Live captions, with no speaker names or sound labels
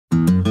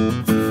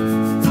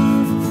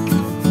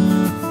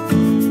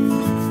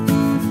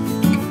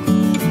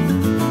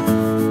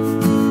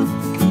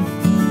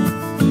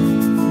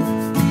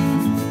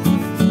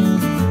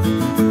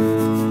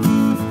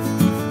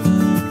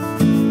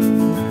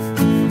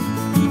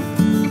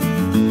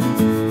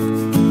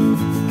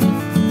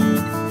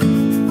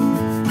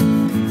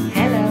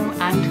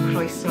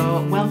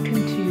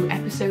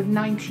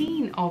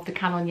of the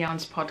Calon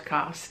Yarns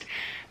podcast.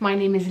 My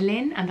name is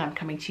Lynn and I'm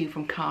coming to you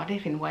from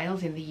Cardiff in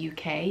Wales in the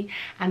UK,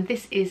 and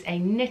this is a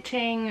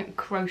knitting,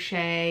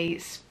 crochet,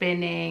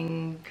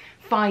 spinning,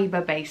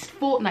 fibre-based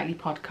fortnightly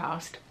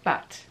podcast,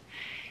 but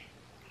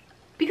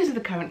because of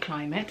the current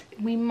climate,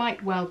 we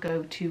might well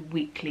go to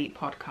weekly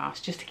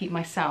podcasts just to keep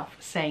myself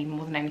sane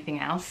more than anything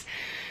else.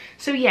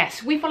 So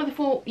yes, we follow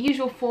the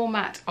usual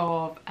format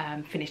of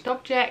finished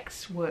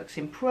objects, works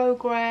in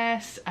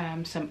progress,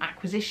 some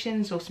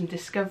acquisitions or some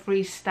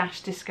discoveries, stash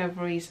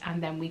discoveries,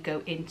 and then we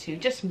go into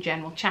just some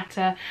general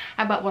chatter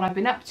about what I've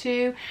been up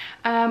to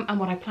and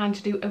what I plan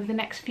to do over the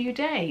next few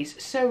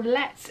days. So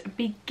let's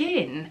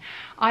begin.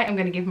 I am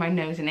going to give my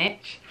nose an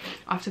itch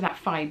after that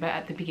fibre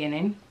at the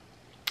beginning.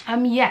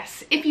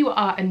 Yes, if you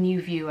are a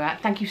new viewer,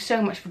 thank you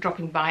so much for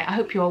dropping by. I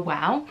hope you are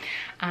well,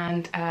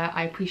 and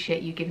I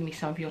appreciate you giving me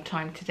some of your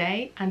time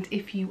today. And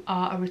if you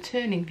are a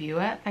returning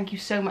viewer, thank you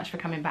so much for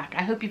coming back.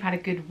 I hope you've had a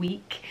good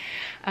week.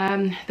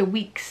 The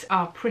weeks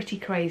are pretty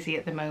crazy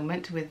at the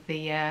moment with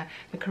the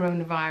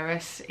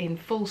coronavirus in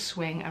full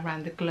swing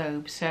around the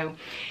globe. So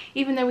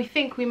even though we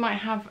think we might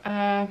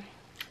have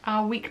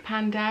our week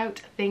panned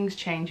out, things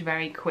change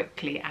very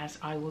quickly, as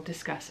I will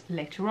discuss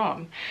later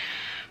on.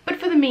 But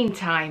for the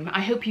meantime,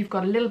 I hope you've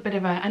got a little bit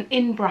of an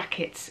in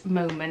brackets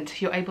moment.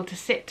 You're able to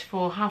sit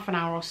for half an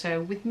hour or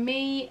so with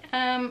me,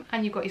 and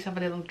you've got yourself a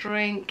little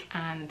drink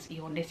and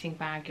your knitting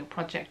bag, your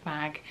project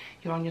bag,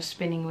 you're on your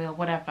spinning wheel,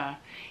 whatever.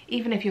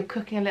 Even if you're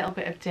cooking a little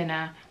bit of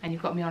dinner and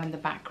you've got me on in the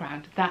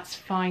background, that's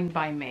fine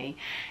by me.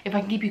 If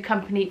I can keep you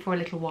company for a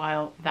little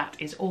while, that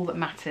is all that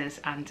matters.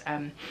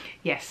 And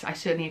yes, I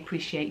certainly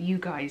appreciate you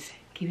guys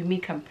keeping me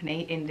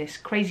company in this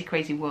crazy,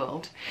 crazy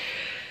world.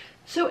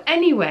 So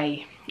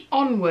anyway,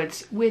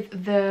 onwards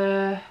with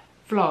the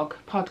vlog,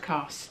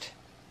 podcast,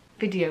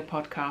 video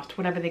podcast,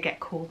 whatever they get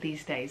called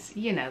these days,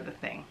 you know the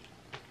thing.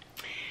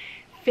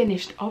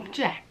 Finished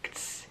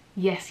objects.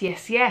 Yes,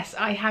 yes, yes,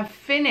 I have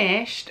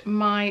finished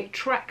my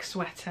Trek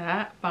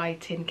sweater by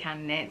Tin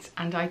Can Knits,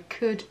 and I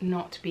could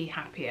not be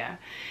happier.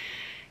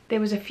 There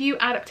was a few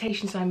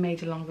adaptations I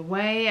made along the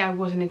way. I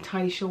wasn't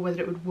entirely sure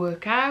whether it would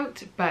work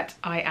out, but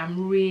I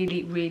am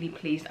really, really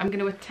pleased. I'm going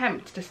to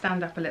attempt to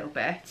stand up a little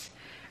bit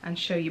and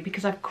show you,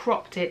 because I've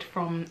cropped it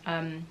from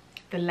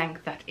the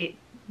length that it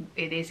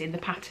is in the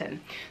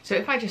pattern. So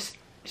if I just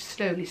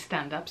slowly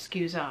stand up,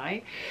 excuse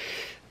I,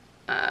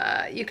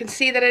 you can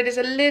see that it is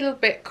a little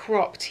bit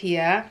cropped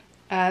here.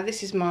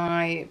 This is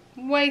my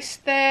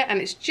waist there,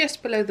 and it's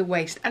just below the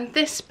waist. And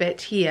this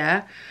bit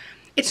here,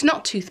 it's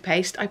not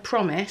toothpaste, I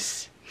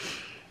promise.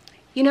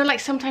 You know, like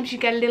sometimes you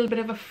get a little bit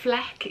of a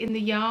fleck in the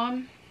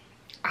yarn.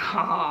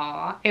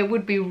 Ah, it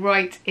would be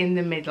right in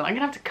the middle. I'm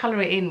gonna have to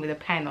colour it in with a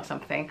pen or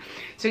something.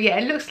 So yeah,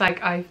 it looks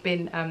like I've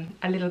been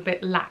a little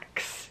bit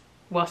lax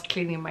whilst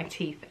cleaning my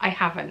teeth. I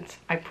haven't,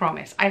 I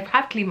promise. I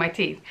have cleaned my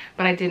teeth,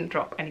 but I didn't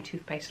drop any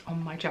toothpaste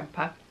on my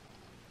jumper.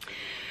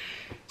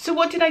 So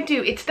what did I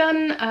do? It's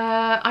done,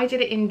 I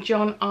did it in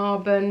John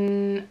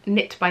Arbon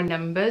Knit by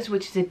Numbers,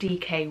 which is a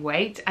DK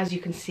weight. As you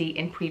can see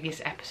in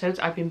previous episodes,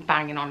 I've been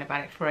banging on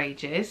about it for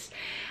ages.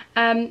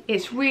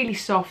 It's really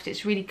soft,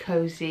 it's really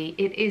cozy.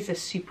 It is a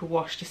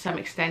superwash to some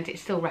extent. It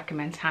still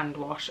recommends hand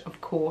wash, of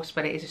course,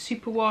 but it is a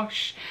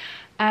superwash.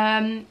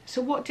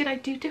 So what did I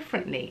do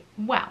differently?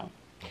 Well,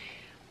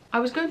 I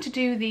was going to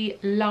do the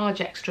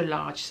large, extra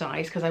large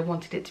size because I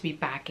wanted it to be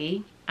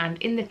baggy. And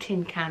in the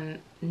Tin Can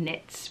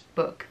Knits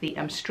book, the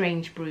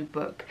Strange Brew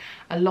book,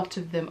 a lot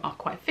of them are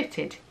quite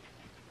fitted.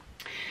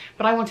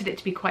 But I wanted it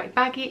to be quite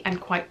baggy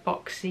and quite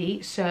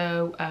boxy,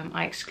 so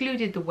I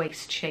excluded the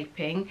waist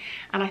shaping.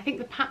 And I think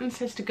the pattern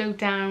says to go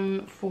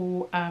down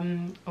for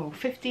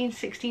 15,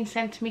 16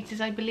 centimetres,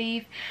 I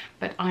believe.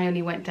 But I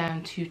only went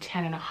down to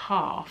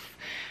 10.5.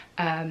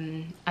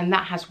 And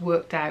that has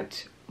worked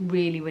out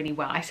really, really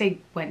well. I say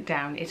went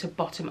down, it's a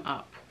bottom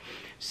up.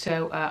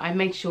 So I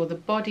made sure the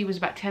body was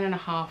about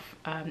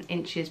 10.5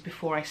 inches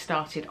before I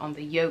started on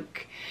the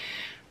yoke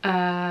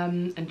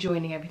and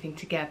joining everything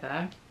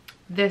together.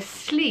 The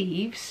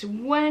sleeves,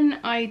 when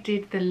I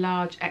did the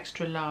large,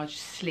 extra large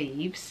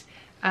sleeves,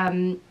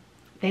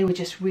 they were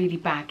just really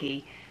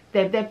baggy.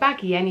 They're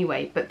baggy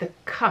anyway, but the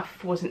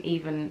cuff wasn't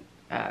even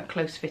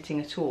close fitting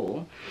at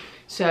all.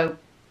 So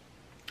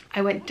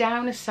I went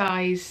down a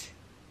size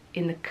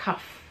in the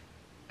cuff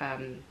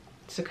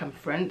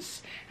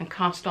circumference and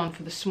cast on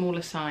for the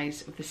smaller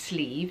size of the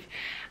sleeve,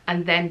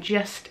 and then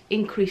just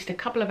increased a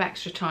couple of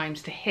extra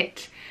times to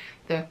hit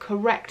the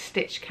correct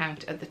stitch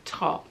count at the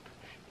top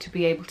to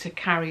be able to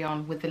carry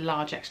on with the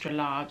large, extra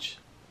large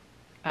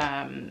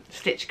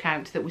stitch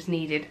count that was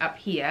needed up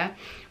here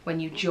when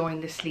you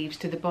join the sleeves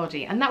to the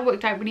body, and that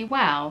worked out really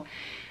well.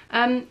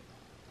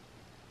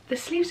 The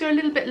sleeves are a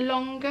little bit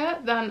longer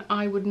than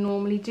I would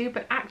normally do,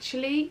 but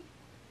actually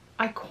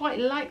I quite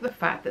like the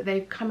fact that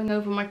they're coming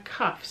over my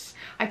cuffs.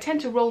 I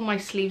tend to roll my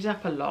sleeves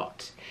up a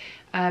lot,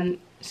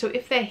 so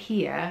if they're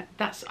here,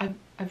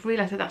 I've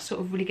realised that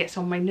sort of really gets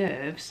on my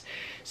nerves.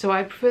 So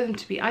I prefer them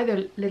to be either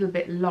a little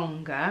bit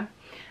longer,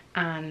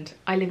 and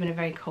I live in a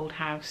very cold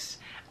house,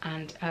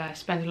 and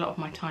spend a lot of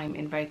my time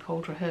in very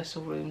cold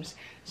rehearsal rooms,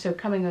 so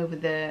coming over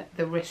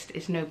the wrist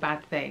is no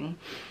bad thing.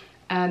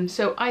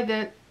 So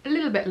either a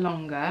little bit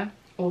longer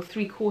or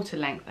 3/4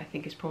 length I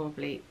think is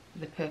probably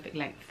the perfect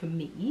length for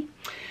me.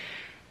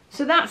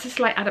 So that's a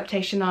slight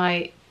adaptation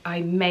I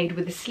made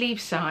with the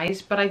sleeve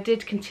size, but I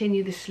did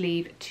continue the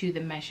sleeve to the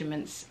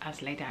measurements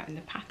as laid out in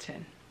the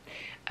pattern.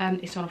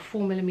 It's on a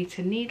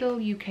 4mm needle,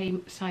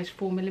 UK size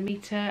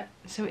 4mm,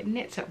 so it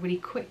knits up really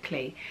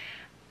quickly.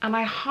 And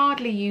I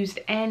hardly used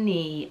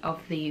any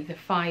of the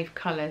 5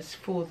 colours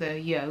for the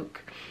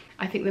yoke.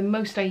 I think the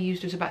most I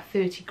used was about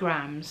 30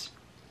 grams.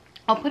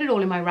 I'll put it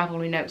all in my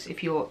Ravelry notes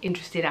if you're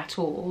interested at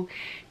all,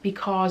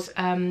 because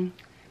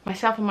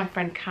myself and my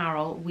friend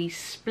Carol, we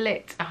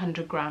split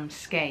 100 gram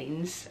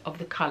skeins of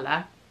the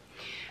colour.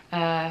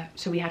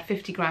 So we had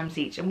 50 grams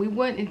each, and we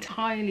weren't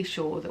entirely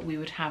sure that we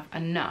would have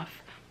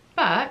enough,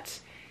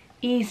 but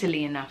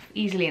easily enough.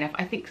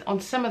 I think on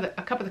some of a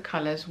couple of the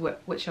colours,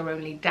 which are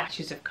only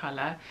dashes of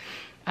colour,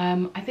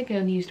 I think I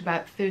only used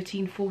about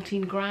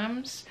 13-14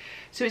 grams.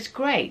 So it's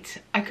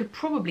great. I could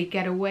probably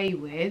get away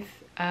with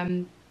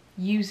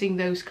using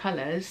those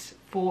colours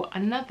for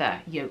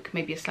another yoke,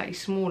 maybe a slightly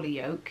smaller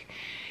yoke,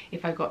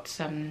 if I got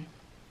some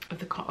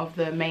of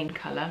the main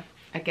colour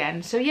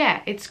again. So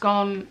yeah, it's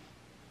gone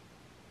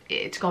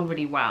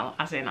really well,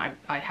 as in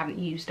I haven't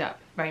used up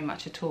very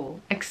much at all.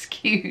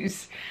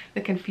 Excuse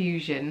the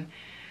confusion.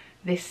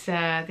 This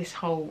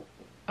whole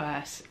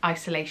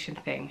isolation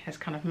thing has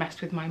kind of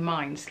messed with my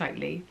mind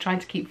slightly. Trying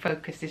to keep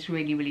focused is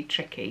really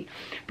tricky,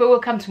 but we'll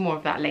come to more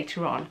of that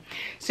later on.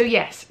 So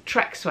yes,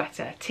 Trek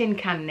sweater, tin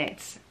can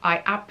knits.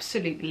 I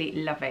absolutely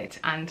love it,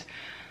 and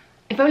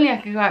if only I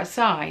could go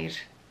outside,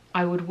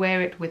 I would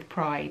wear it with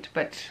pride.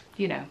 But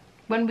you know,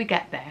 when we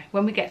get there,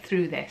 when we get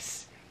through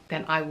this,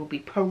 then I will be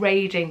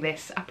parading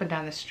this up and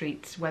down the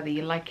streets, whether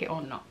you like it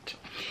or not.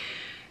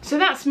 So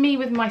that's me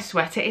with my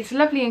sweater. It's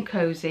lovely and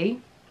cozy.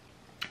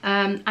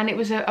 And it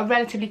was a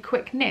relatively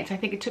quick knit. I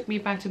think it took me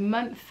about a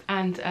month,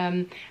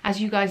 and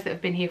as you guys that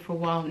have been here for a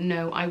while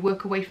know, I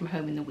work away from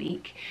home in the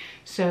week,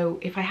 so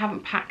if I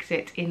haven't packed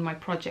it in my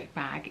project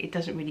bag, it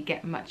doesn't really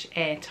get much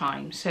air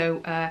time.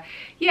 So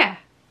yeah,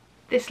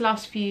 this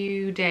last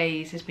few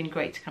days has been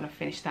great to kind of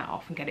finish that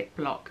off and get it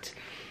blocked.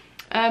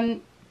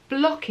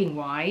 Blocking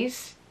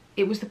wise,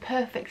 it was the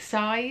perfect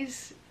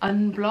size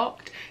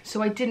unblocked,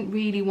 so I didn't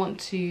really want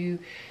to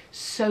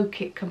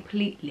soak it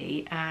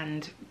completely,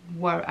 and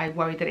I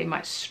worried that it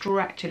might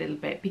stretch a little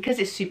bit. Because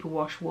it's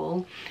superwash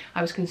wool,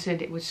 I was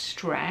concerned it would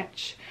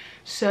stretch,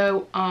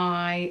 so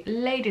I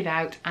laid it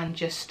out and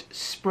just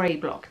spray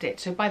blocked it.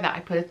 So by that I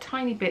put a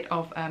tiny bit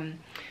of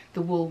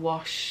the wool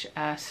wash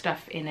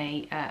stuff in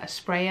a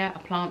sprayer, a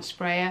plant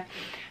sprayer,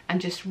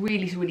 and just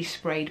really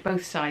sprayed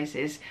both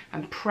sizes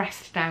and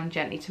pressed down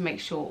gently to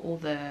make sure all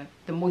the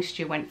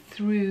moisture went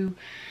through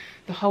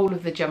the whole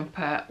of the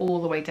jumper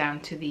all the way down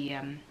to the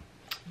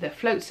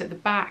floats at the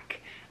back,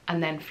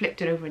 and then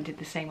flipped it over and did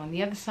the same on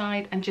the other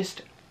side and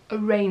just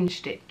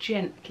arranged it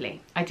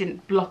gently. I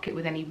didn't block it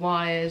with any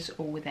wires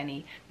or with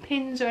any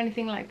pins or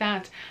anything like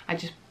that. I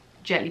just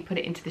gently put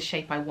it into the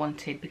shape I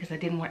wanted because I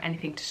didn't want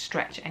anything to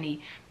stretch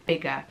any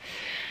bigger.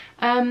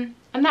 And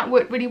that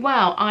worked really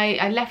well.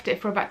 I left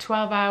it for about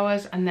 12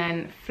 hours and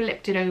then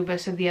flipped it over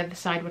so the other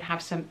side would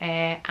have some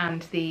air,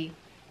 and the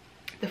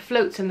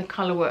floats and the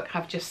colour work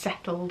have just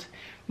settled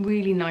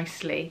really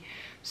nicely.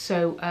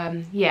 So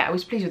yeah, I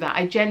was pleased with that.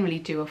 I generally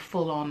do a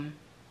full-on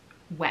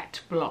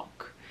wet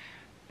block,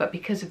 but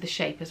because of the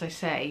shape, as I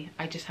say,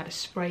 I just had a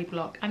spray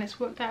block and it's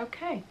worked out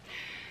okay.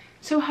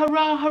 So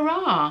hurrah,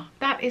 hurrah,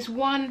 that is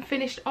one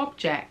finished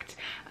object.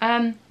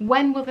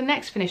 When will the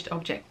next finished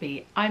object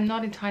be? I'm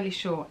not entirely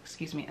sure.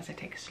 Excuse me as I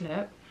take a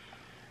slurp.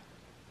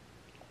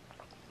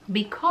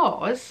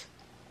 Because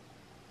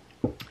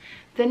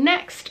the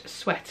next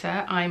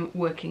sweater I'm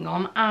working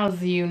on,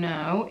 as you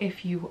know,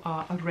 if you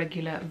are a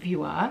regular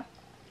viewer,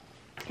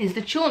 is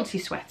the Chauncey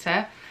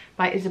sweater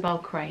by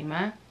Isabell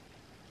Kraemer.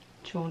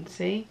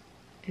 Chauncey,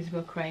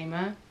 Isabell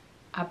Kraemer,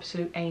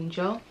 absolute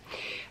angel.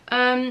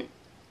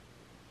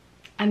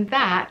 And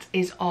that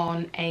is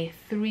on a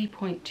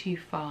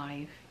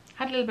 3.25.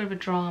 Had a little bit of a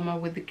drama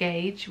with the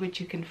gauge, which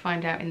you can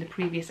find out in the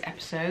previous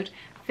episode.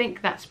 I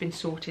think that's been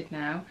sorted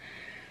now.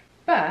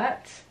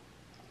 But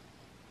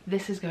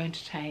this is going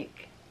to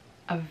take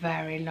a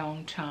very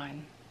long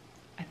time.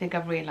 I think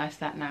I've realised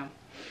that now.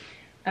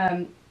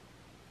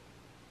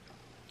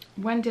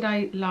 When did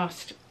I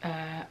last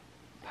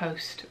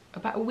post?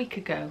 About a week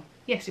ago.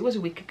 Yes, it was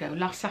a week ago,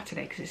 last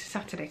Saturday, because it's a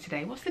Saturday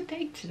today. What's the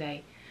date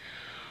today?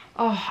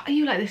 Oh, are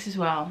you like this as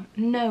well?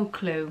 No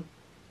clue.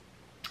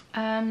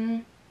 28th?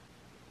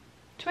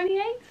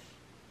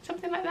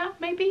 Something like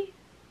that, maybe?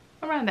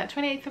 Around that,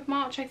 28th of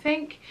March, I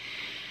think.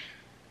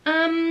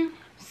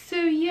 So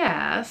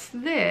yes,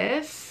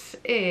 this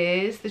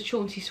is the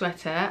Chauncey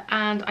sweater,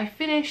 and I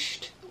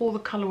finished all the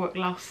colour work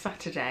last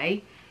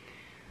Saturday,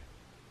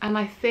 and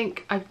I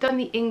think I've done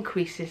the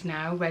increases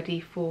now,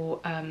 ready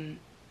for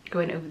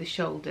going over the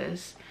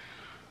shoulders.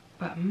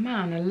 But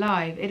man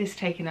alive, it has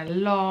taken a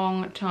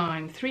long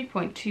time.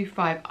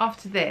 3.25.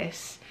 After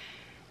this,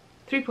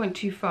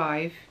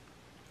 3.25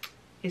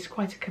 is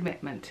quite a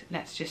commitment,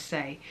 let's just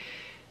say.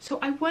 So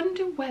I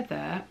wonder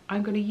whether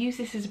I'm going to use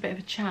this as a bit of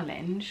a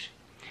challenge.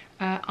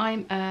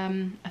 I'm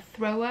a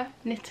thrower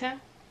knitter.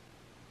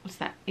 What's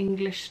that,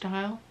 English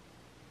style?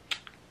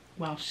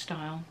 Welsh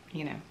style,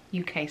 you know,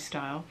 UK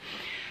style.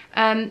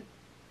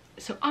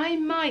 So I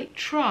might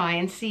try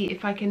and see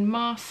if I can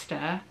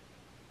master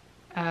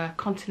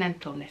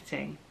continental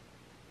knitting,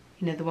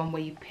 you know, the one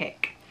where you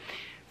pick,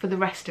 for the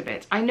rest of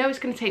it. I know it's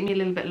going to take me a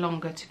little bit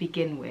longer to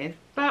begin with,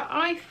 but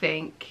I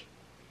think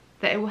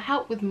that it will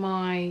help with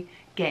my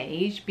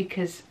gauge,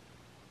 because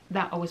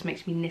that always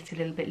makes me knit a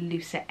little bit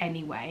looser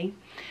anyway.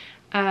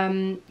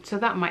 So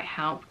that might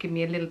help give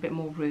me a little bit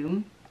more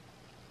room.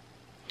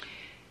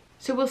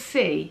 So we'll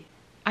see.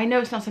 I know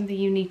it's not something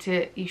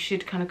you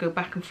should kind of go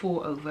back and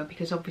forth over,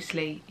 because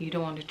obviously you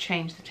don't want to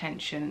change the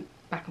tension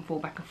back and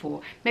forth, back and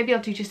forth. Maybe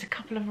I'll do just a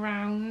couple of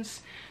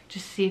rounds,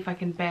 just to see if I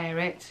can bear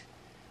it,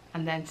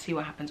 and then see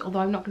what happens. Although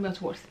I'm not going to be able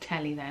to watch the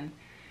telly then,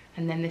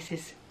 and then this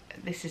is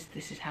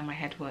how my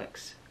head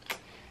works.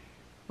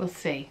 We'll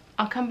see.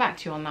 I'll come back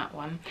to you on that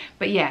one.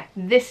 But yeah,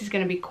 this is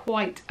going to be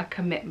quite a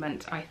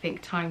commitment, I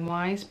think,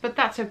 time-wise. But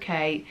that's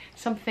okay.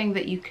 Something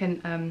that you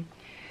can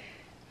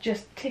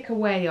just tick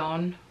away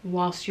on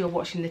whilst you're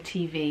watching the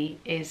TV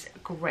is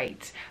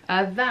great.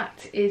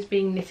 That is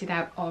being knitted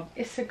out of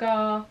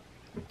Isabell,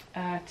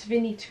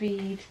 Tvini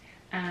Tweed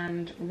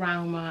and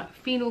Ravelry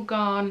Fennel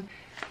Garn.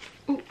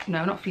 Oh,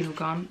 no, not Fennel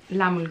Garn,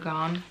 Lamel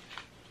Garn.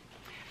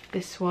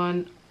 This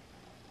one,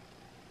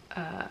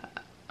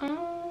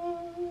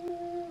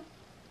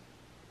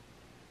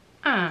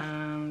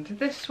 and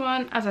this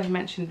one, as I've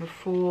mentioned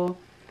before,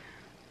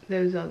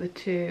 those are the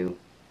two.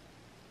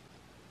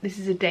 This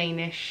is a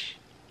Danish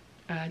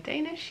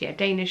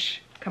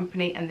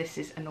company, and this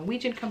is a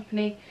Norwegian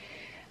company.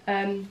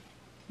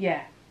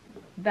 Yeah,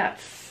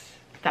 that's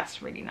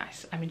really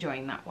nice. I'm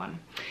enjoying that one.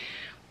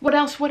 What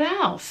else?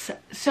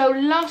 So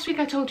last week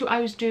I told you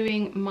I was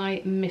doing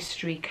my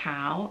mystery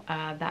CAL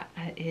that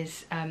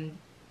is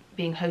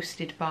being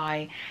hosted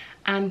by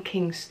Anne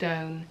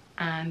Kingstone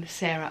and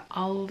Sarah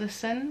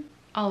Alderson,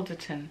 I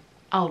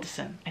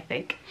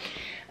think.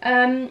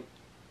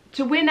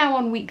 So we're now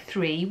on week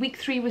 3. Week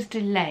 3 was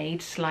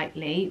delayed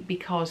slightly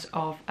because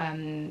of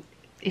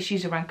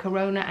issues around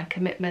Corona and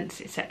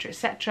commitments, etc,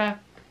 etc.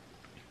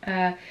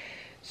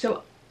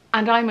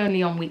 And I'm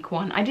only on week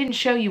 1. I didn't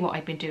show you what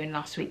I'd been doing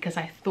last week because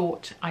I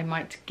thought I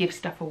might give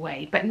stuff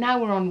away. But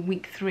now we're on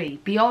week 3,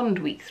 beyond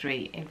week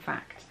 3 in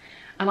fact.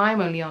 And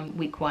I'm only on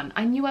week 1.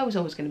 I knew I was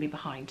always going to be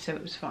behind, so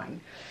it was fine.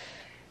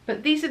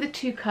 But these are the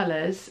 2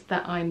 colours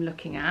that I'm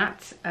looking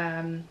at.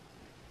 You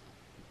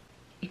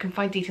can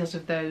find details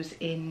of those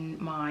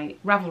in my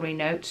Ravelry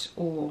notes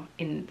or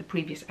in the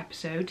previous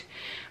episode.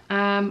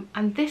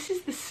 And this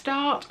is the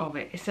start of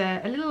it. It's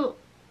a little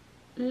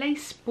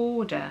lace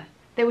border.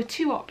 There were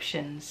 2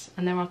 options,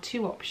 and there are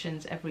 2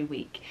 options every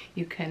week.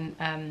 You can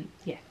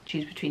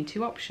choose between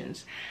 2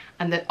 options.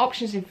 And the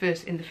options in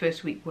the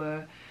first week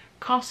were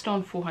cast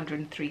on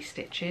 403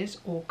 stitches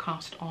or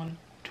cast on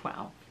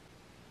 12.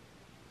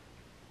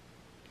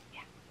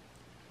 Yeah,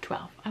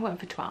 12. I went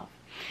for 12.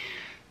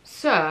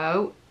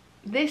 So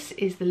this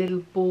is the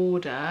little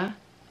border.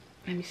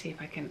 Let me see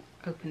if I can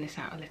open this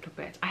out a little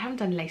bit. I haven't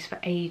done lace for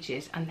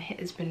ages, and it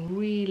has been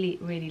really,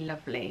 really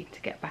lovely to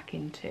get back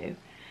into.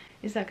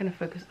 Is that going to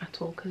focus at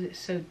all? Because it's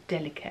so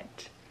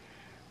delicate.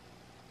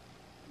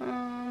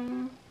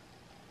 No,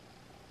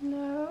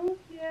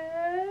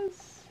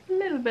 yes, a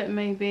little bit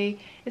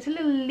maybe. It's a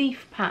little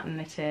leaf pattern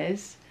it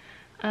is.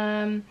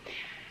 And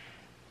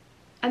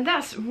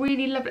that's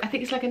really lovely. I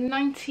think it's like a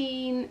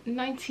 19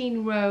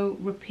 row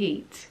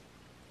repeat.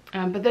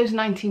 But those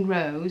 19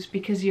 rows,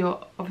 because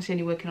you're obviously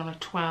only working on a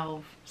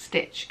 12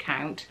 stitch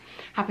count,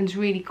 happens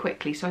really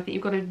quickly. So I think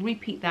you've got to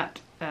repeat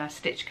that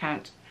stitch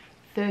count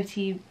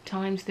 30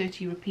 times,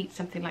 30 repeats,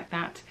 something like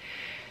that.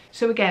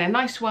 So again, a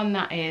nice one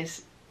that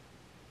is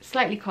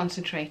slightly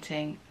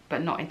concentrating,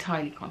 but not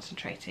entirely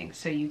concentrating.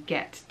 So you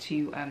get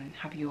to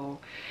have your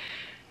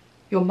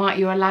mind,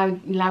 you're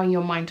allowing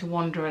your mind to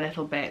wander a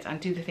little bit and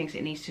do the things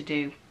it needs to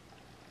do,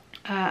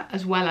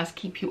 as well as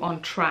keep you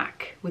on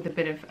track with a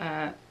bit of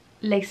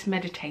lace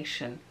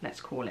meditation,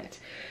 let's call it.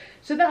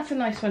 So that's a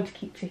nice one to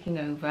keep ticking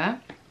over.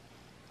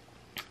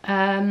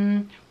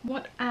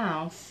 What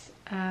else?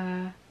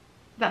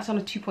 That's on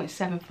a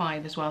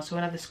 2.75 as well, so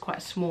another quite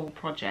a small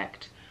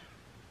project.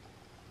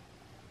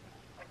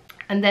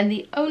 And then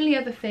the only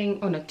other thing,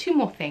 oh no, 2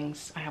 more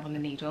things I have on the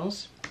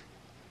needles.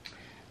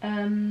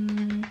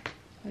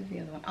 Where's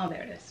the other one? Oh,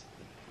 there it is.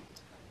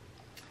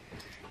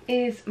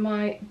 Is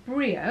my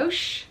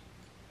brioche.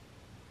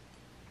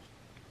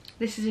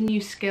 This is a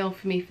new skill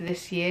for me for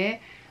this year,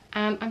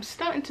 and I'm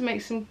starting to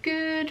make some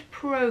good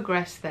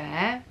progress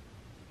there.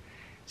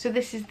 So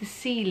this is the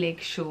Seelig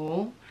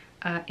shawl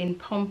in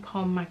Pom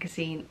Pom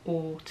magazine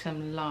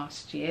autumn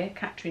last year,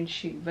 Katrin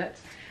Schubert,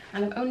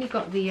 and I've only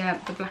got the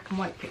black and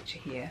white picture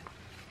here,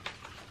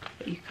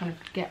 but you kind of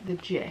get the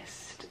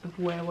gist of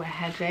where we're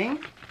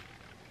heading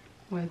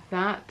with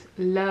that.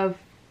 Love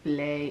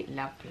Lovely,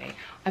 lovely.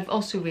 I've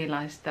also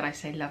realised that I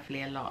say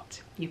lovely a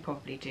lot. You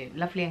probably do.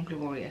 Lovely and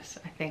glorious,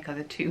 I think, are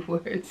the two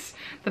words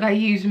that I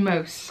use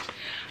most.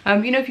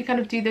 You know, if you kind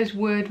of do those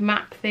word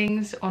map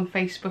things on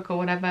Facebook or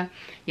whatever,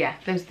 yeah,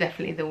 those are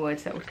definitely the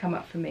words that would come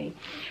up for me.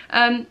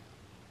 But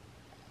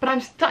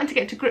I'm starting to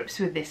get to grips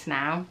with this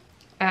now.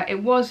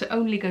 It was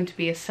only going to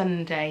be a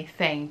Sunday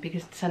thing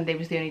because Sunday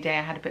was the only day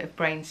I had a bit of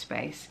brain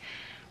space.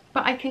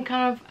 But I can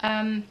kind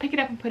of pick it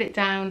up and put it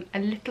down a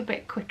little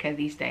bit quicker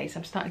these days.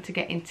 I'm starting to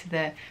get into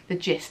the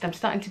gist. I'm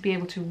starting to be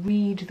able to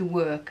read the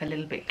work a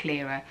little bit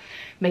clearer,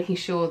 making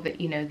sure that,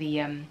 you know,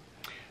 the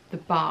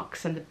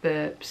barks and the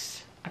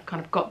burps, I've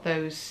kind of got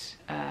those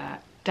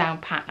down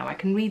pat now. I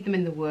can read them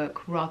in the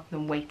work rather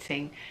than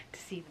waiting to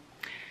see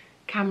them.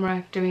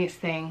 Camera doing its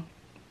thing,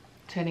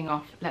 turning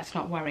off, let's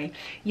not worry.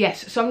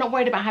 Yes, so I'm not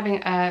worried about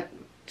having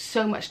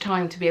so much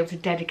time to be able to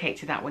dedicate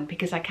to that one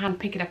because I can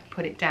pick it up and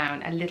put it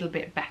down a little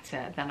bit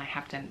better than I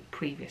have done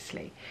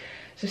previously.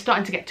 So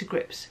starting to get to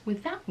grips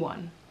with that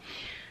one.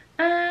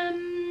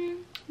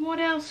 What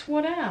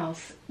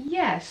else?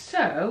 Yeah,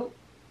 so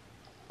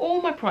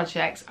all my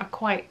projects are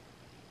quite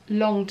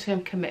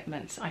long-term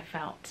commitments, I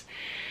felt.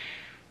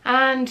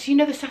 And you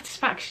know the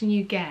satisfaction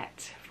you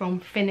get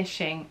from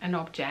finishing an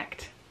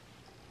object.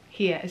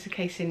 Here is a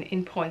case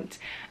in point.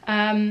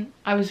 I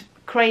was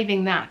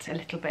craving that a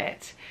little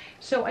bit.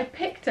 So I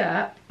picked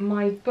up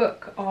my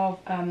book of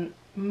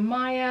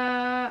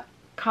Maja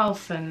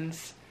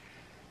Carlson's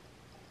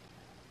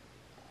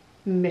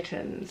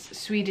Mittens,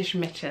 Swedish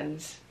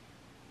Mittens,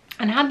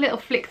 and had a little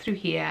flick through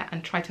here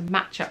and tried to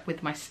match up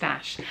with my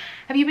stash.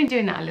 Have you been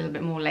doing that a little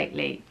bit more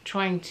lately?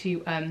 Trying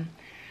to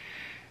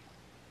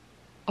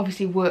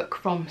obviously work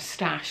from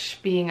stash,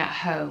 being at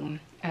home,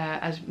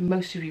 as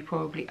most of you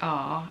probably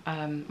are.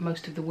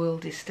 Most of the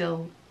world is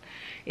still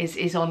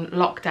is on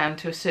lockdown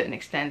to a certain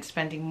extent,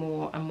 spending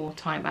more and more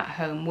time at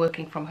home,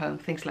 working from home,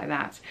 things like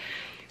that.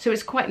 So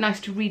it's quite nice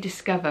to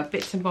rediscover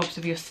bits and bobs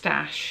of your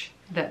stash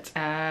that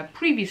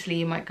previously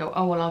you might go,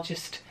 oh well, I'll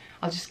just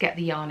get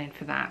the yarn in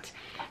for that.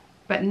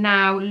 But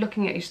now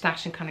looking at your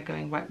stash and kind of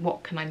going, right,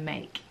 what can I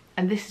make?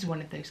 And this is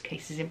one of those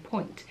cases in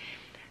point.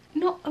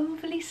 Not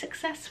overly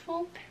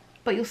successful,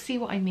 but you'll see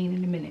what I mean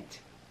in a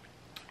minute.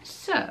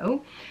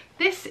 So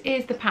this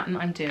is the pattern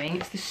I'm doing.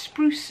 It's the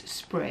spruce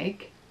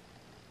sprig.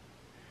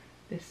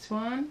 This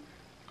one.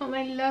 Oh,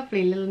 my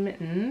lovely little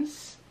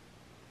mittens.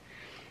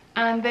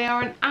 And they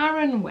are an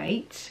Aran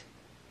weight.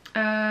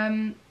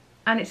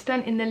 And it's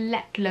done in the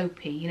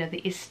Letlopi, you know,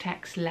 the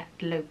Istex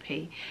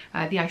Letlopi,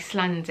 the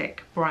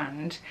Icelandic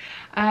brand.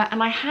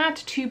 And I had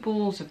 2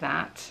 balls of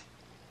that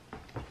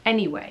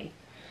anyway.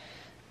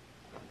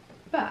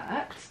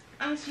 But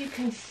as you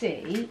can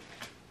see,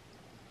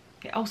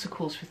 it also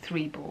calls for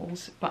 3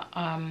 balls, but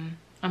I'm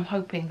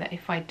hoping that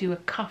if I do a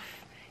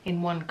cuff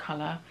in one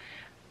colour,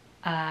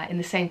 in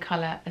the same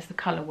colour as the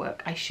colour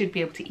work, I should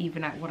be able to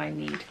even out what I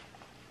need.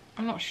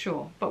 I'm not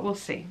sure, but we'll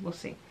see, we'll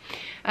see.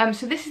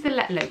 So this is the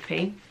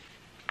Letlopi.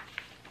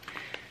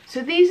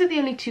 So these are the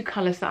only 2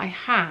 colours that I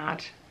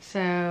had.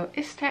 So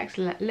Istex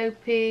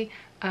Letlopi,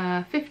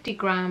 50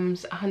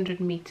 grams, 100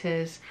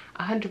 metres,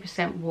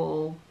 100%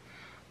 wool,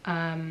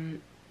 and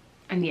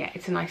yeah,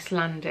 it's an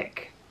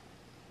Icelandic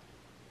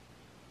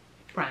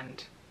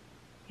brand.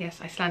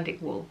 Yes,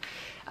 Icelandic wool.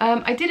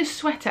 I did a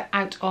sweater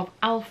out of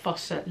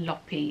Alfossa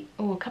Loppi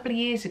a couple of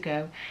years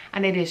ago,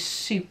 and it is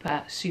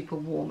super, super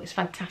warm. It's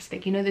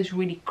fantastic. You know those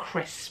really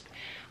crisp,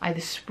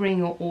 either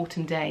spring or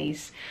autumn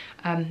days.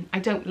 I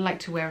don't like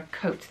to wear a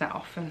coat that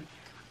often.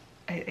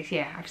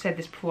 Yeah, I've said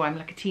this before, I'm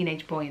like a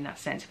teenage boy in that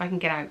sense. If I can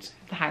get out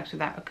of the house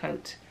without a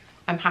coat,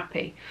 I'm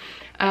happy.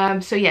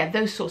 So yeah,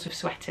 those sorts of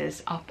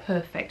sweaters are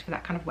perfect for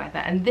that kind of weather.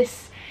 And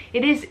this,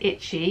 it is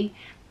itchy,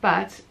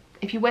 but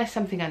if you wear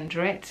something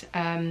under it,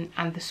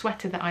 and the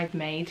sweater that I've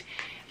made,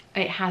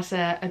 it has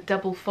a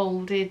double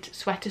folded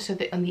sweater so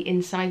that on the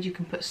inside you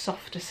can put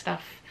softer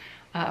stuff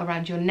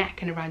around your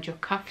neck and around your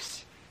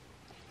cuffs.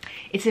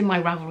 It's in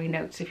my Ravelry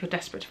notes if you're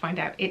desperate to find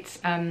out. It's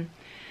a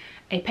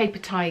Paper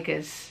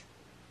Tigers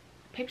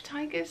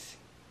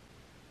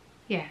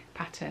yeah,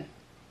 pattern.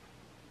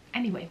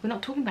 Anyway, we're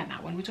not talking about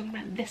that one, we're talking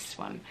about this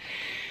one.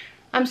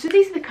 So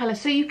these are the colours.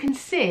 So you can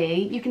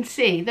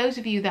see, those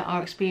of you that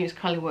are experienced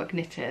colourwork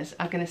knitters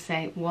are going to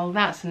say, well,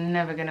 that's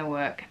never going to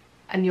work.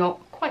 And you're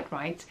quite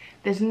right.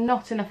 There's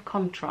not enough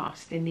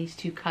contrast in these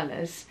 2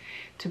 colours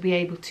to be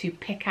able to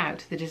pick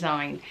out the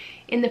design.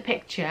 In the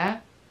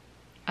picture,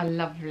 a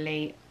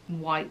lovely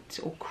white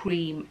or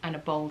cream and a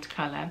bold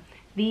colour.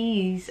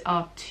 These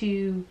are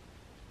 2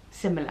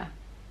 similar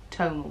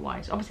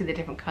tonal-wise. Obviously they're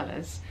different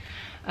colours.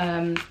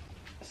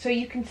 So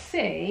you can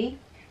see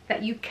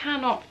that you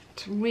cannot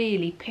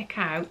really pick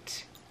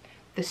out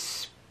the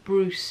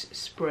spruce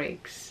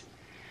sprigs.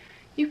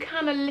 You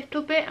can a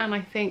little bit, and I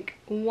think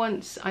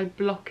once I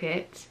block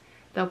it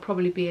they'll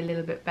probably be a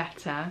little bit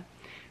better,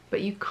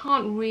 but you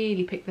can't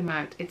really pick them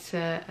out. It's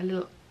a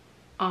little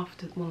well,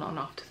 not an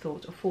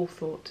afterthought, a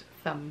forethought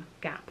thumb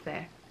gap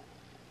there.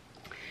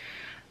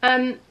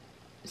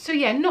 So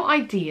yeah, not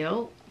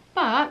ideal,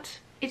 but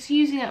it's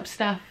using up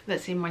stuff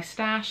that's in my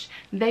stash.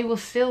 They will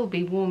still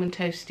be warm and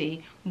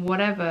toasty,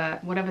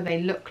 whatever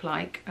they look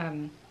like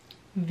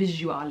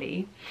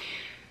visually.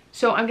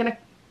 So I'm going to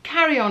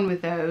carry on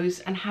with those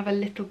and have a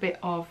little bit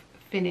of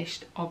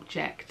finished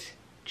object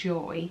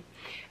joy.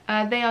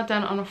 They are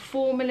done on a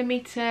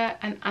 4mm,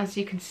 and as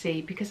you can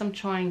see, because I'm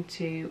trying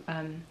to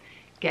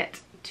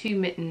get 2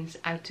 mittens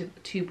out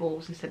of 2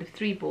 balls instead of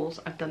 3 balls,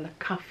 I've done the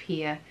cuff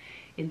here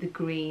in the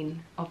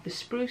green of the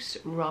spruce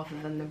rather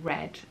than the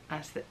red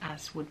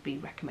as would be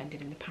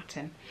recommended in the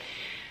pattern.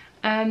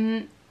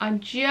 I'm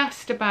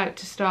just about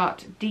to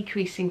start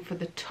decreasing for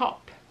the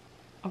top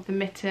of the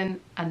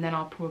mitten, and then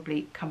I'll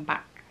probably come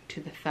back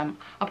to the thumb.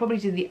 I'll probably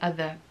do the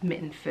other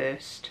mitten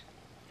first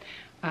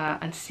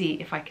and see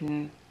if I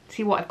can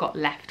see what I've got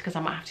left, because I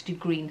might have to do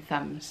green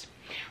thumbs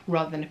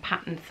rather than a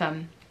pattern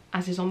thumb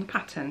as is on the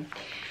pattern.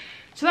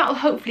 So that will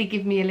hopefully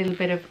give me a little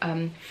bit of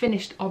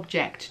finished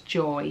object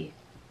joy,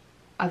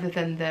 other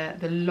than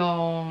the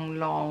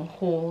long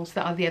hauls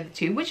that are the other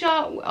 2, which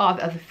are the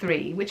other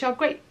 3, which are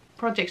great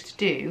projects to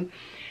do,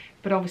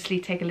 but obviously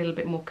take a little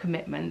bit more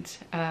commitment,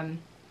 and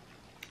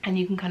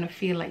you can kind of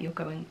feel like you're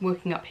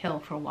working uphill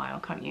for a while,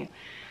 can't you?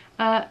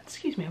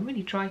 Excuse me, I'm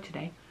really dry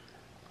today.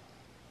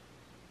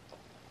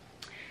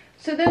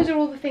 So those are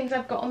all the things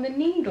I've got on the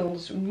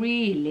needles,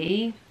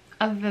 really,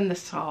 other than the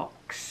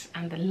socks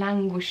and the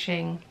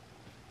languishing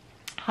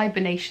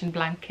hibernation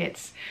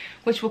blankets,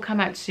 which will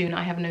come out soon,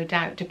 I have no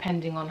doubt,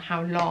 depending on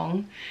how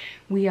long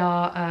we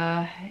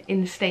are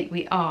in the state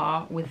we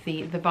are with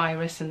the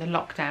virus and the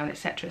lockdown,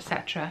 etc,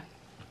 etc.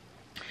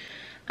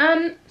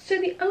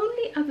 So the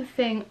only other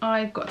thing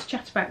I've got to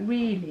chat about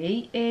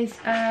really is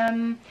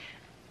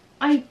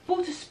I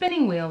bought a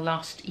spinning wheel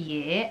last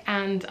year,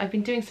 and I've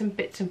been doing some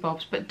bits and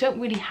bobs, but don't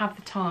really have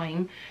the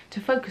time to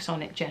focus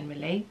on it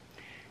generally.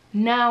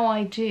 Now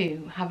I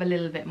do have a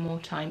little bit more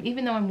time,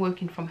 even though I'm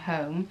working from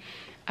home.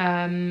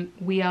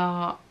 We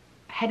are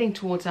heading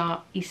towards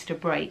our Easter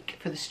break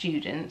for the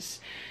students,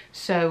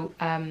 so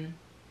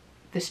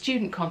the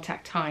student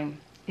contact time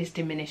is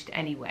diminished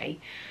anyway,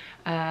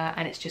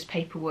 and it's just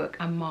paperwork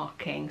and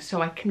marking,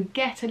 so I can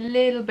get a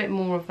little bit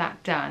more of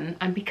that done.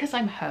 And because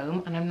I'm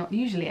home, and I'm not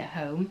usually at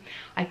home,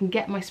 I can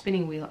get my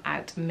spinning wheel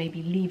out and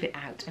maybe leave it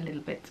out a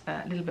little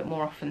bit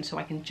more often, so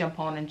I can jump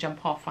on and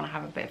jump off when I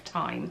have a bit of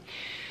time.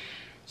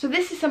 So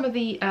this is some of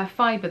the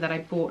fibre that I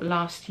bought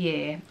last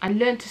year. I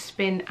learned to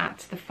spin at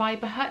the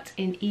FibreHut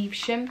in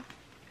Evesham.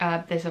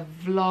 There's a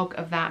vlog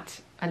of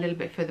that a little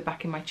bit further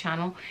back in my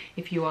channel.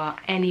 If you are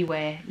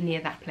anywhere near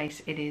that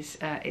place,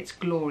 it's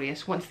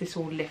glorious. Once this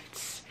all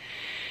lifts,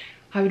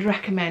 I would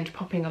recommend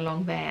popping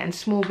along there, and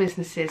small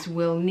businesses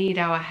will need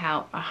our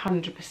help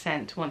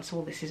 100% once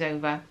all this is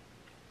over.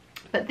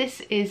 But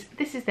this is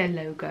their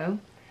logo,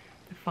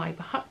 the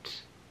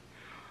FibreHut.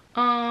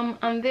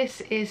 And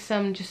this is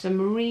just a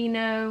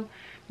merino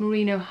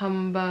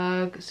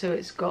humbug, so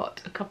it's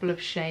got a couple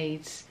of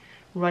shades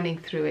running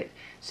through it.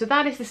 So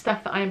that is the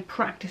stuff that I am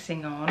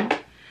practicing on,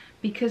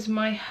 because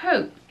my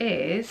hope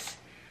is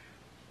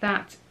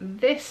that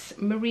this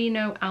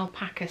merino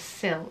alpaca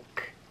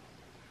silk,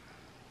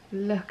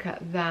 look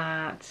at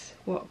that,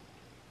 what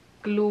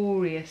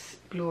glorious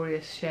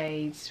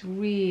shades,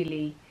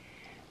 really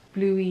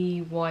bluey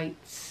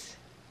whites.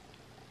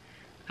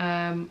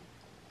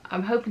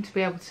 I'm hoping to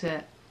be able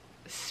to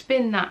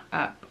spin that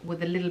up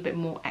with a little bit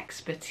more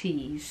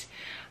expertise,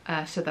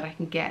 so that I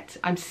can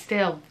I'm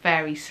still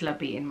very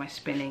slubby in my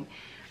spinning,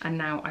 and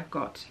now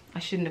I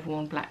shouldn't have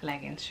worn black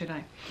leggings, should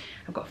I?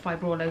 I've got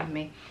fibre all over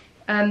me.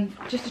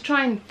 Just to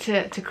try and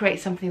to create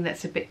something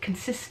that's a bit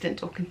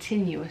consistent or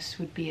continuous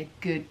would be a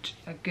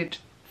good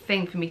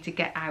thing for me to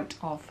get out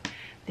of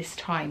this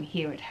time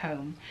here at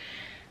home.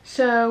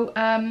 So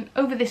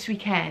over this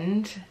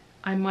weekend,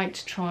 I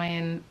might try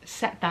and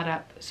set that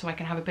up so I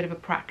can have a bit of a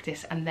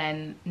practice, and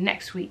then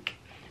next week,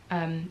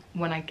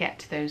 when I get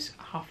to those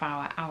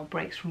hour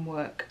breaks from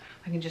work,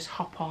 I can just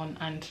hop on.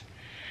 And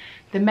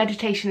the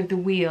meditation of the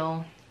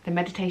wheel, the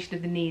meditation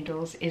of the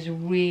needles is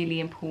really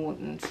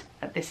important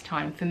at this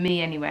time, for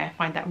me anyway. I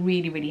find that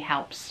really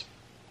helps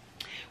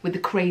with the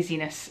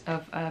craziness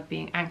of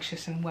being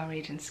anxious and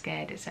worried and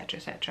scared, etc,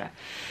 etc.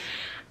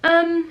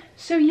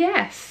 So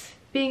yes,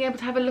 being able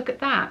to have a look at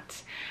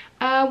that.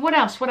 What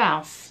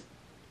else?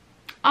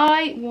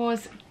 I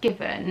was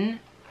given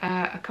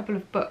a couple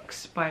of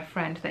books by a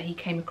friend that he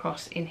came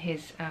across in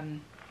his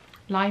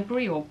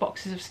library, or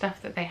boxes of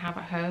stuff that they have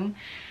at home.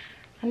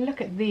 And look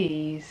at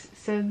these.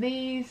 So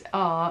these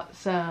are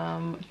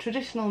some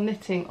traditional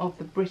knitting of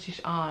the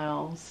British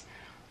Isles.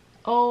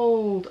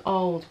 Old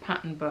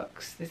pattern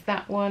books. There's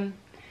that one,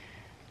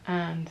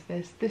 and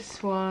there's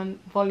this one,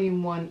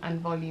 volume 1 and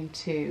volume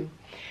 2.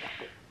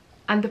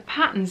 And the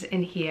patterns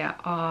in here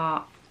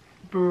are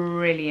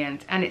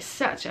brilliant, and it's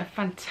such a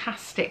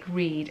fantastic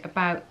read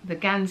about the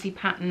Gansey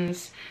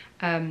patterns,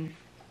 and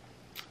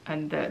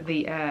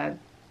the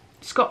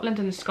Scotland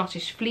and the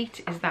Scottish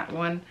Fleet is that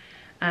one,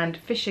 and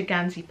Fisher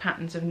Gansey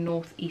patterns of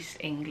North East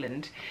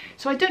England.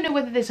 So I don't know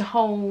whether there's a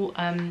whole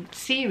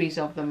series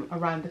of them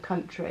around the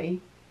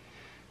country,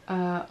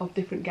 of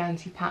different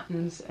Guernsey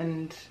patterns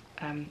and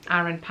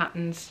Aran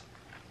patterns.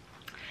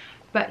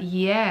 But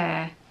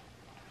yeah,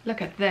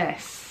 look at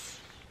this.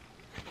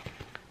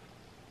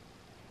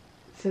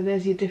 So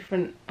there's your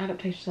different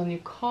adaptations on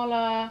your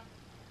collar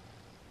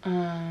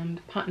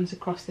and patterns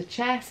across the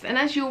chest. And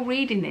as you're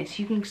reading this,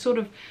 you can sort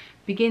of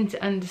begin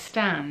to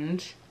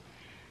understand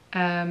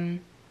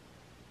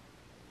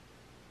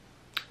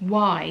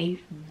why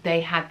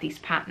they had these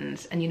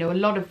patterns. And you know, a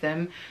lot of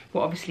them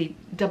were obviously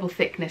double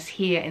thickness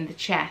here in the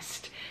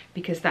chest,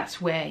 because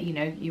that's where, you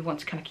know, you want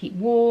to kind of keep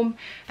warm,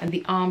 and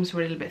the arms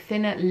were a little bit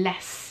thinner,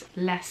 less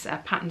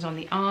patterns on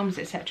the arms,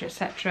 etc,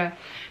 etc.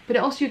 But it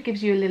also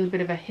gives you a little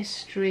bit of a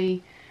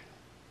history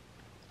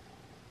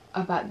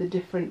about the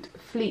different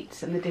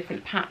fleets and the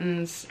different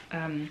patterns.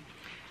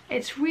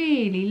 It's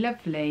really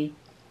lovely.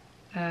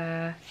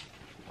 Some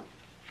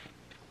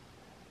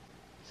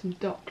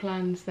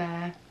docklands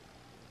there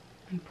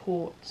and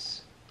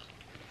ports.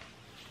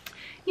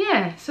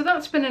 Yeah, so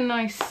that's been a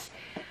nice,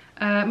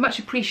 much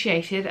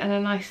appreciated, and a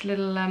nice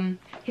little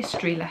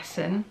history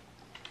lesson.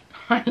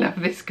 I love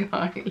this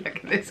guy. Look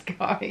at this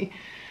guy.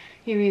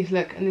 Here he is,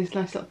 look, and there's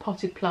nice little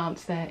potted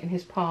plants there in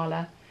his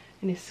parlour,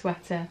 in his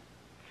sweater.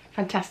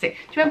 Fantastic. Do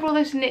you remember all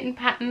those knitting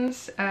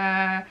patterns?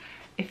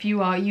 If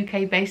you are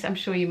UK based, I'm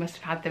sure you must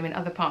have had them in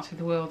other parts of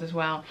the world as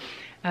well.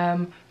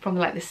 From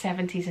like the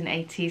 70s and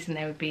 80s, and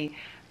there would be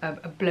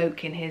a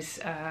bloke in his,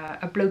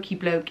 a blokey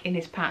bloke in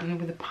his pattern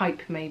with a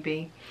pipe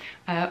maybe,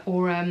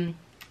 or a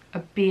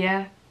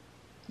beer,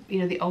 you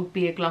know, the old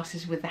beer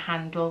glasses with the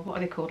handle, what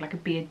are they called, like a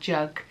beer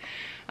jug.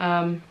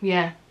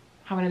 Yeah,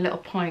 having a little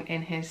pint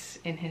in his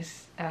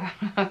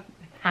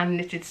hand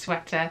knitted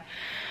sweater.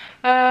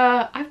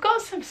 I've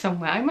got some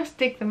somewhere, I must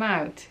dig them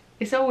out.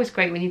 It's always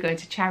great when you go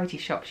into charity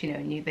shops, you know,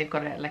 and they've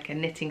got like a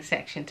knitting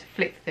section to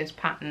flick those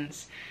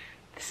patterns.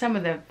 Some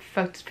of the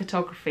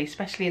photography,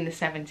 especially in the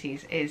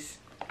 70s, is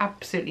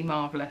absolutely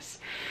marvellous.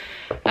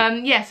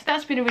 Yeah, so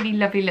that's been a really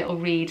lovely little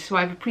read, so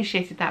I've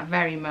appreciated that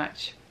very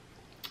much.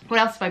 What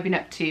else have I been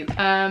up to?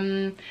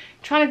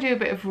 Trying to do a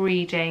bit of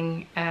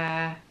reading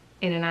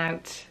in and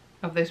out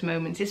of those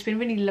moments. It's been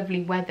really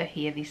lovely weather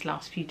here these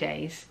last few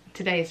days.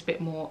 Today is a bit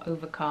more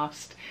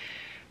overcast,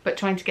 but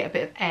trying to get a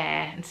bit of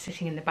air and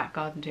sitting in the back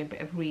garden doing a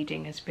bit of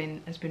reading has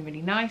been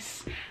really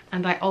nice.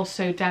 And I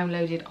also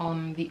downloaded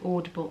on the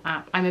Audible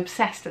app. I'm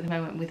obsessed at the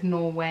moment with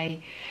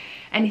Norway.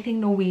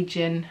 Anything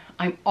Norwegian,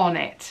 I'm on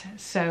it.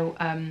 So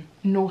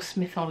Norse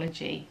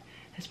mythology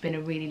has been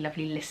a really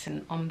lovely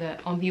listen on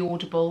the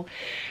Audible.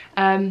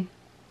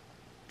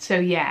 So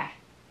yeah,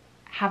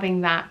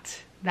 having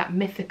that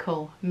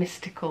mystical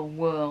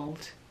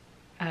world,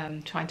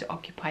 trying to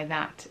occupy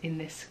that in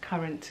this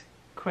current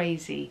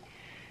crazy.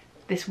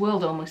 This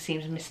world almost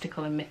seems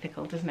mystical and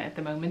mythical, doesn't it, at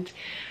the moment?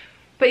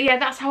 But yeah,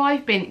 that's how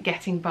I've been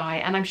getting by,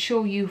 and I'm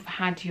sure you've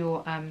had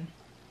your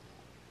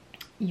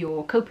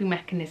coping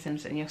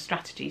mechanisms and your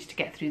strategies to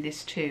get through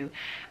this too.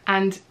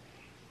 And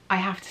I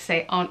have to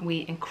say, aren't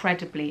we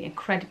incredibly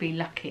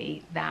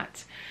lucky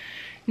that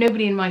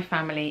nobody in my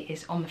family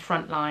is on the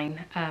front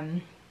line,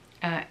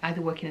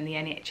 either working in the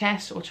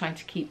NHS or trying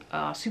to keep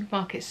our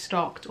supermarkets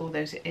stocked, or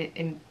those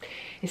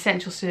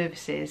essential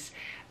services.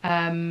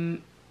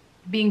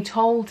 Being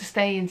told to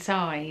stay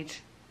inside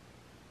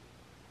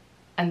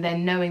and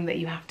then knowing that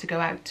you have to go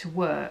out to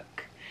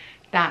work,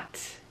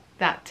 that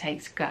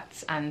takes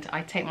guts, and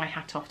I take my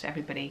hat off to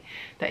everybody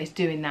that is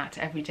doing that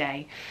every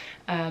day.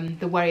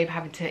 The worry of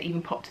having to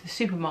even pop to the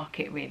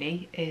supermarket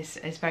really is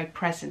very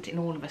present in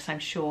all of us, I'm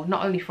sure,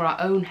 not only for our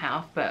own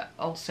health but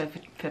also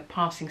for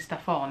passing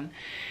stuff on.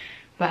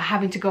 But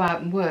having to go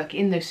out and work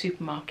in those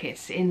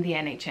supermarkets, in the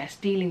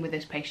NHS, dealing with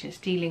those patients,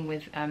 dealing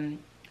with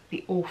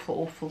the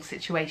awful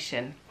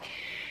situation.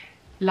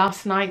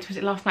 Last night, was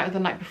it last night or the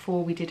night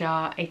before, we did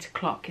our 8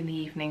 o'clock in the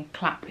evening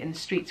clap in the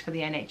streets for the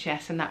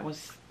NHS, and that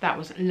was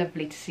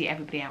lovely to see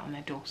everybody out on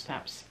their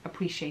doorsteps,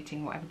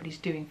 appreciating what everybody's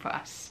doing for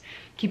us,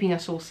 keeping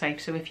us all safe.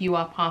 So if you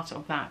are part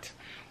of that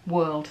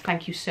world,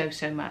 thank you so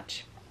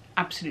much.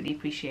 Absolutely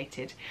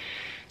appreciated.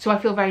 So I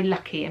feel very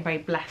lucky and very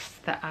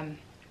blessed that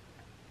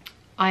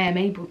I am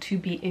able to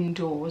be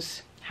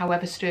indoors,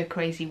 however stir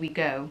crazy we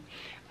go.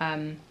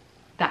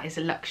 That is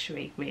a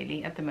luxury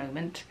really at the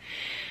moment.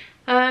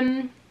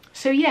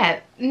 So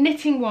yeah,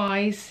 knitting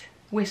wise,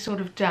 we're sort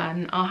of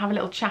done. I'll have a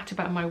little chat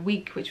about my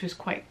week, which was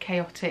quite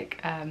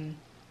chaotic.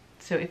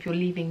 So if you're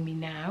leaving me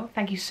now,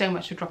 thank you so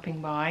much for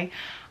dropping by.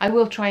 I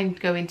will try and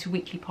go into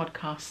weekly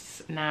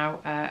podcasts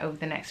now over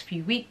the next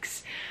few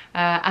weeks,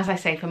 as I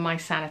say, for my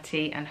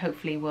sanity, and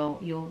hopefully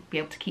you'll be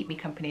able to keep me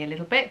company a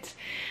little bit.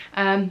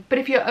 But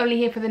if you're only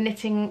here for the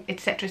knitting,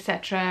 etc,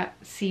 etc,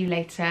 see you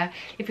later.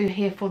 If you're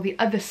here for the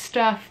other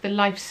stuff, the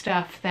life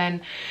stuff,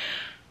 then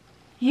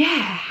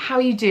yeah, how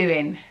are you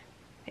doing?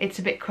 It's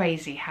a bit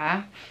crazy,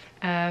 huh?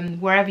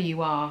 Wherever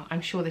you are,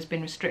 I'm sure there's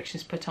been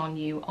restrictions put on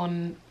you.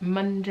 On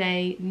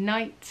Monday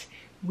night,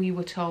 we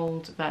were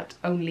told that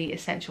only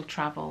essential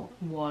travel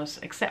was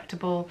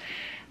acceptable.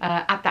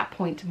 At that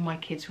point, my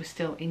kids were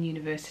still in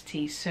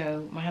university,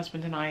 so my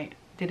husband and I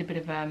did a bit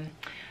of a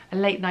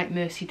late night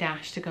mercy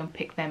dash to go and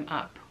pick them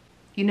up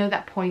You know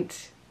that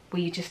point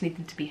where you just need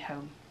them to be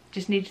home.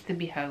 Just needed them to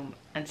be home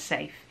and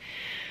safe.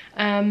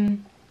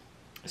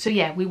 So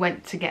yeah, we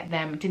went to get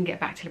them. Didn't get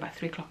back till about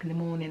 3 o'clock in the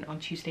morning on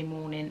Tuesday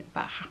morning,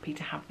 but happy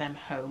to have them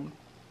home.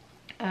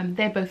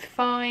 They're both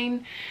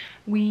fine.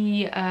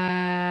 We're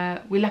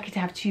lucky to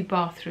have 2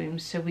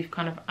 bathrooms, so we've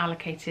kind of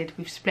allocated,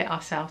 we've split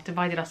ourselves,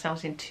 divided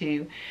ourselves in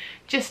 2.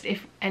 Just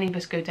if any of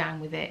us go down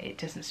with it, it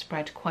doesn't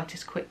spread quite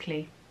as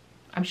quickly.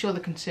 I'm sure the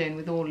concern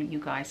with all of you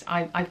guys,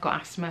 I've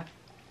got asthma.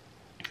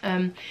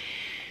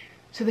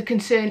 So the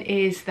concern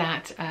is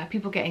that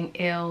people getting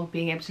ill,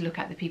 being able to look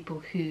after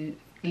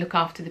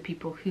the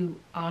people who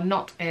are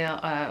not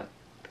ill,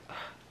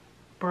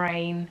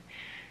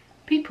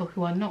 people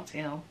who are not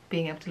ill,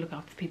 being able to look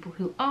after people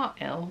who are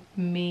ill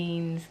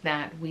means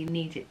that we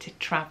need it to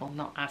travel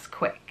not as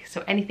quick.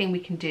 So anything we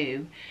can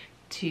do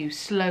to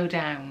slow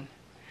down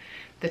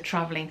the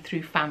travelling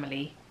through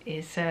family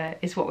is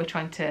what we're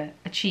trying to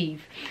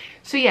achieve.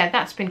 So yeah,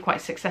 that's been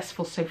quite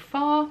successful so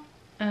far.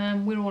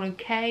 We're all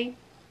okay.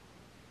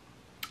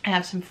 I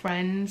have some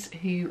friends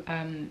who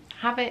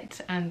have it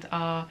and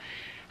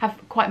have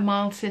quite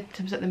mild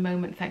symptoms at the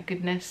moment, thank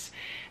goodness.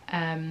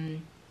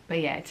 But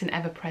yeah, it's an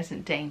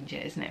ever-present danger,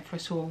 isn't it, for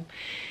us all?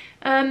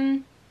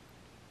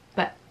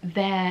 But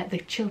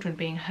the children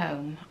being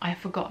home, I've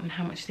forgotten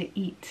how much they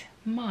eat.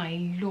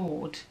 My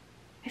Lord,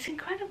 it's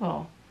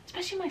incredible.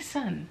 Especially my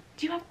son.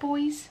 Do you have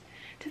boys?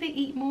 Do they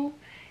eat more?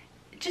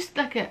 Just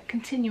like a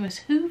continuous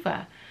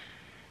hoover.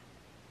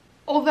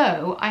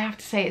 Although, I have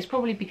to say, it's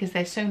probably because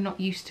they're so not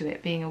used to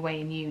it being away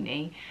in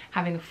uni,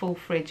 having a full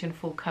fridge and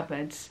full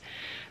cupboards.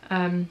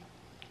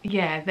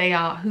 Yeah, they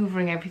are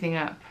hoovering everything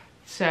up.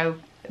 So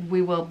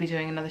we will be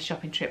doing another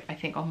shopping trip, I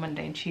think, on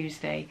Monday and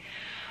Tuesday.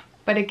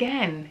 But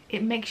again,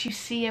 it makes you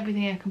see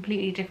everything in a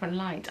completely different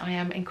light. I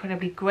am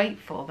incredibly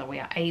grateful that we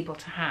are able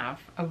to have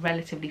a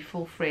relatively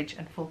full fridge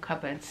and full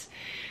cupboards.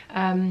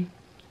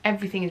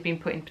 Everything is being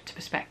put into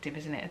perspective,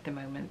 isn't it, at the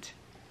moment?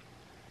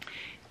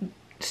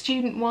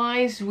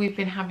 Student-wise, we've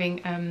been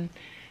having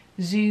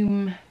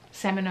Zoom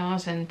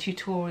seminars and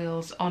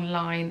tutorials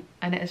online,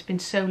 and it has been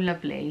so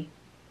lovely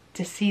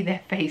to see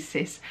their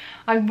faces.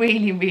 I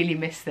really, really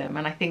miss them,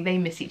 and I think they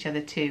miss each other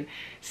too.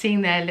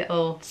 Seeing their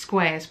little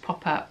squares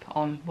pop up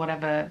on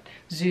whatever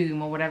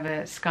Zoom or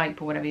whatever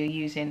Skype or whatever you're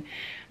using.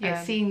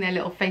 Seeing their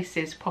little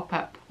faces pop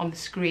up on the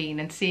screen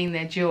and seeing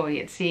their joy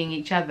at seeing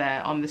each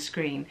other on the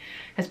screen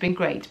has been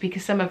great,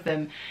 because some of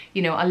them,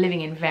 you know, are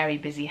living in very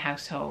busy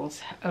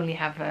households, only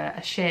have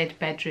a shared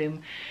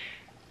bedroom.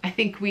 I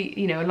think we,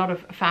 you know, a lot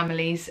of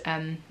families,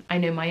 I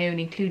know my own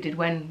included,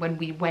 when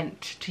we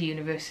went to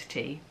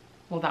university,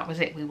 well, that was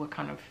it. We were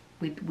kind of,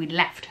 we'd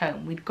left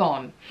home, we'd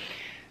gone.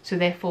 So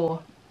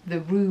therefore, the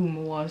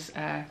room was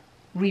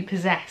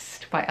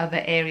repossessed by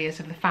other areas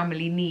of the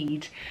family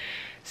need.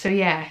 So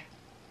yeah,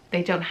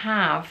 they don't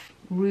have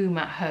room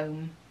at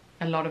home,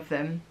 a lot of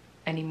them,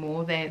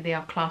 anymore. They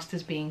are classed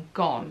as being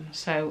gone.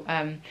 So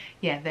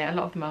yeah, a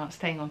lot of them are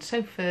staying on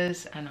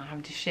sofas and are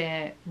having to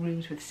share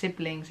rooms with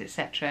siblings,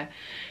 etc.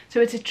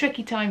 So it's a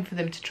tricky time for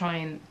them to try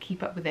and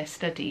keep up with their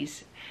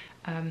studies.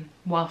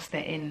 Whilst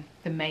they're in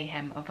the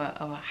mayhem of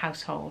a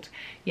household.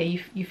 Yeah,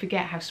 you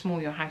forget how small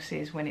your house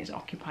is when it's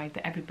occupied,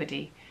 that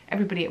everybody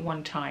at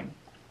one time.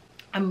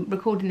 I'm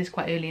recording this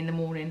quite early in the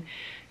morning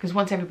because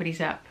once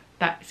everybody's up,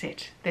 that's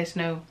it. There's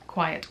no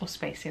quiet or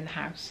space in the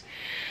house.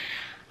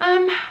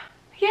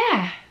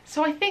 Yeah,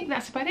 so I think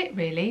that's about it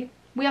really.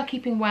 We are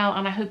keeping well,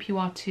 and I hope you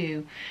are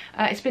too.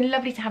 It's been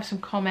lovely to have some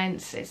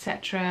comments,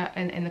 etc.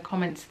 in the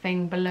comments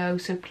thing below,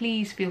 so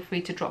please feel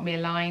free to drop me a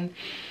line.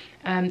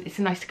 It's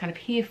nice to kind of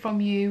hear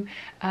from you.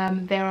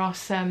 There are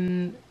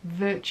some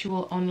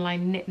virtual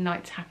online knit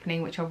nights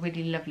happening which are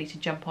really lovely to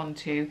jump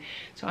onto,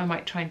 so I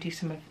might try and do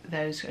some of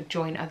those,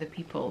 join other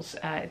people's.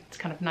 It's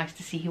kind of nice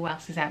to see who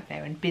else is out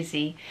there and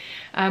busy.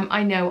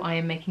 I know I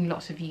am making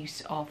lots of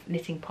use of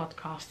knitting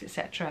podcasts,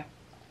 etc.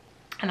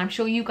 and I'm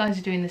sure you guys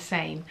are doing the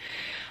same.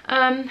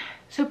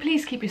 So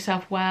please keep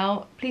yourself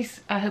well.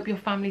 Please, I hope your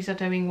families are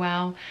doing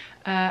well.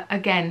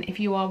 Again, if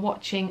you are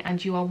watching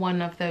and you are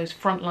one of those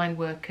frontline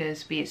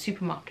workers, be it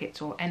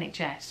supermarkets or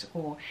NHS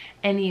or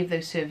any of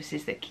those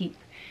services that keep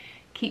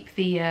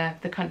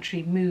the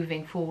country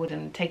moving forward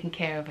and taking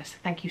care of us,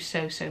 thank you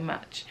so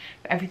much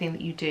for everything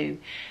that you do.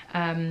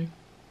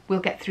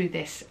 We'll get through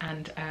this,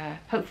 and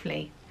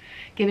hopefully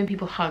giving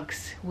people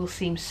hugs will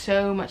seem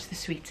so much the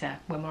sweeter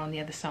when we're on the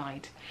other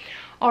side.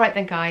 Alright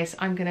then guys,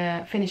 I'm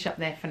gonna finish up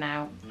there for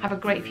now. Have a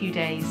great few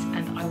days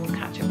and I will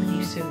catch up with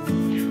you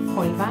soon.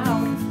 Hoi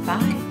vau,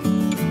 bye.